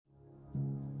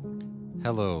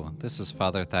Hello, this is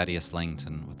Father Thaddeus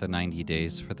Langton with the 90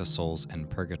 Days for the Souls in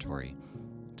Purgatory.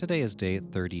 Today is day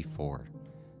 34.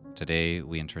 Today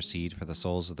we intercede for the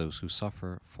souls of those who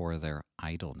suffer for their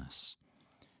idleness.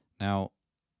 Now,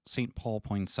 St. Paul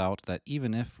points out that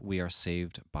even if we are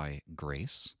saved by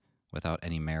grace, without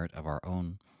any merit of our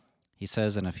own, he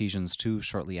says in Ephesians 2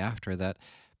 shortly after that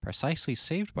precisely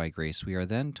saved by grace we are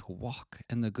then to walk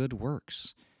in the good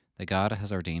works that God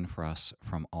has ordained for us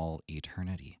from all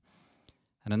eternity.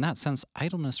 And in that sense,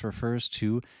 idleness refers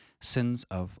to sins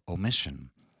of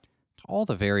omission, to all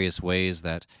the various ways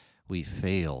that we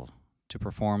fail to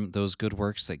perform those good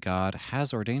works that God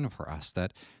has ordained for us,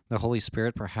 that the Holy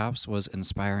Spirit perhaps was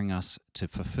inspiring us to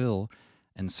fulfill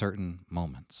in certain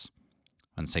moments.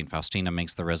 When St. Faustina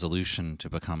makes the resolution to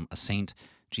become a saint,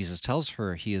 Jesus tells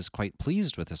her he is quite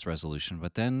pleased with this resolution,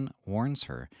 but then warns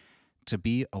her to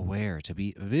be aware, to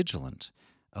be vigilant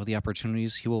of the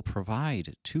opportunities he will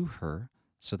provide to her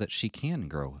so that she can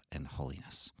grow in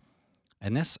holiness.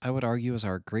 And this, I would argue, is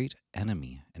our great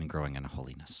enemy in growing in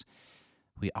holiness.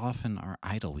 We often are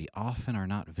idle. We often are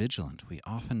not vigilant. We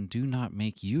often do not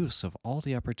make use of all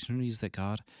the opportunities that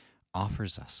God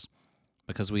offers us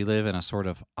because we live in a sort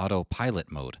of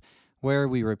autopilot mode where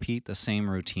we repeat the same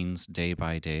routines day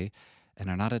by day and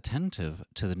are not attentive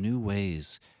to the new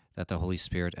ways that the Holy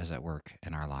Spirit is at work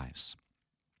in our lives.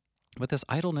 But this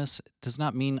idleness does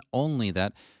not mean only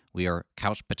that we are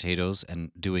couch potatoes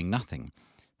and doing nothing,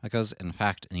 because in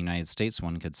fact in the United States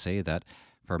one could say that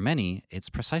for many it's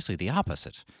precisely the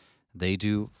opposite. They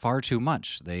do far too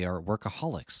much. They are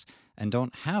workaholics and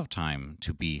don't have time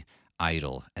to be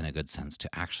idle in a good sense, to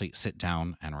actually sit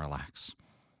down and relax.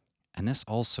 And this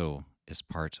also is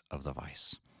part of the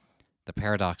vice. The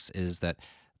paradox is that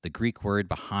the Greek word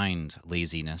behind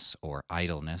laziness or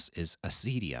idleness is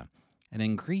acedia, and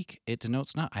in Greek it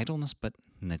denotes not idleness but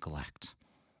neglect.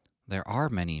 There are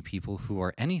many people who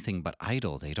are anything but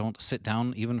idle. They don't sit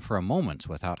down even for a moment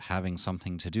without having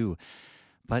something to do,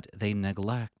 but they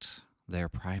neglect their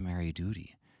primary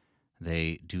duty.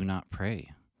 They do not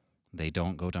pray. They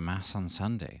don't go to Mass on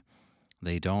Sunday.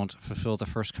 They don't fulfill the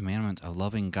first commandment of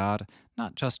loving God,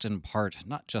 not just in part,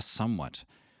 not just somewhat,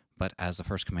 but as the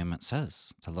first commandment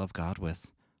says, to love God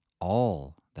with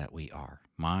all that we are,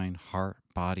 mind, heart,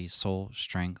 body, soul,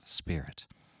 strength, spirit.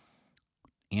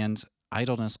 And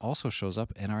idleness also shows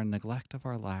up in our neglect of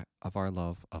our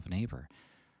love of neighbor,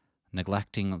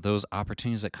 neglecting those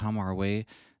opportunities that come our way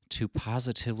to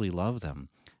positively love them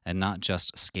and not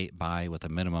just skate by with a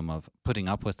minimum of putting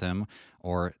up with them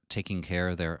or taking care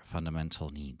of their fundamental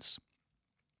needs.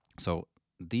 So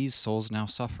these souls now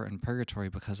suffer in purgatory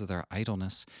because of their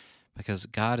idleness, because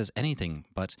God is anything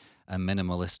but a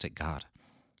minimalistic God.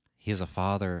 He is a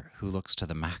Father who looks to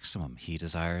the maximum. He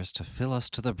desires to fill us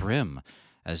to the brim,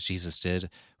 as Jesus did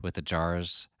with the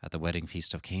jars at the wedding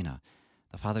feast of Cana.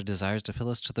 The Father desires to fill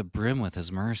us to the brim with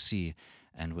His mercy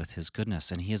and with His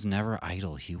goodness, and He is never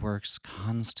idle. He works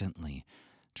constantly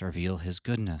to reveal His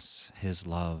goodness, His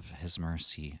love, His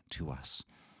mercy to us.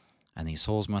 And these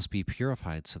souls must be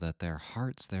purified so that their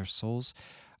hearts, their souls,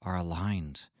 are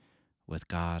aligned with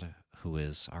God, who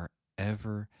is our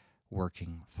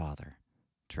ever-working Father,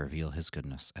 to reveal His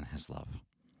goodness and His love.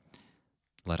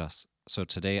 So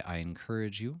today I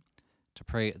encourage you to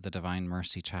pray the Divine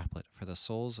Mercy Chaplet for the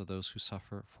souls of those who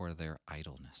suffer for their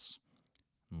idleness.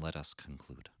 Let us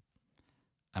conclude.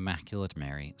 Immaculate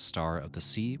Mary, Star of the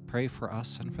Sea, pray for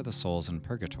us and for the souls in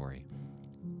purgatory.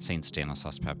 Saint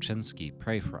Stanislas Papczynski,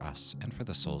 pray for us and for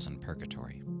the souls in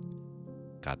purgatory.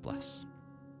 God bless.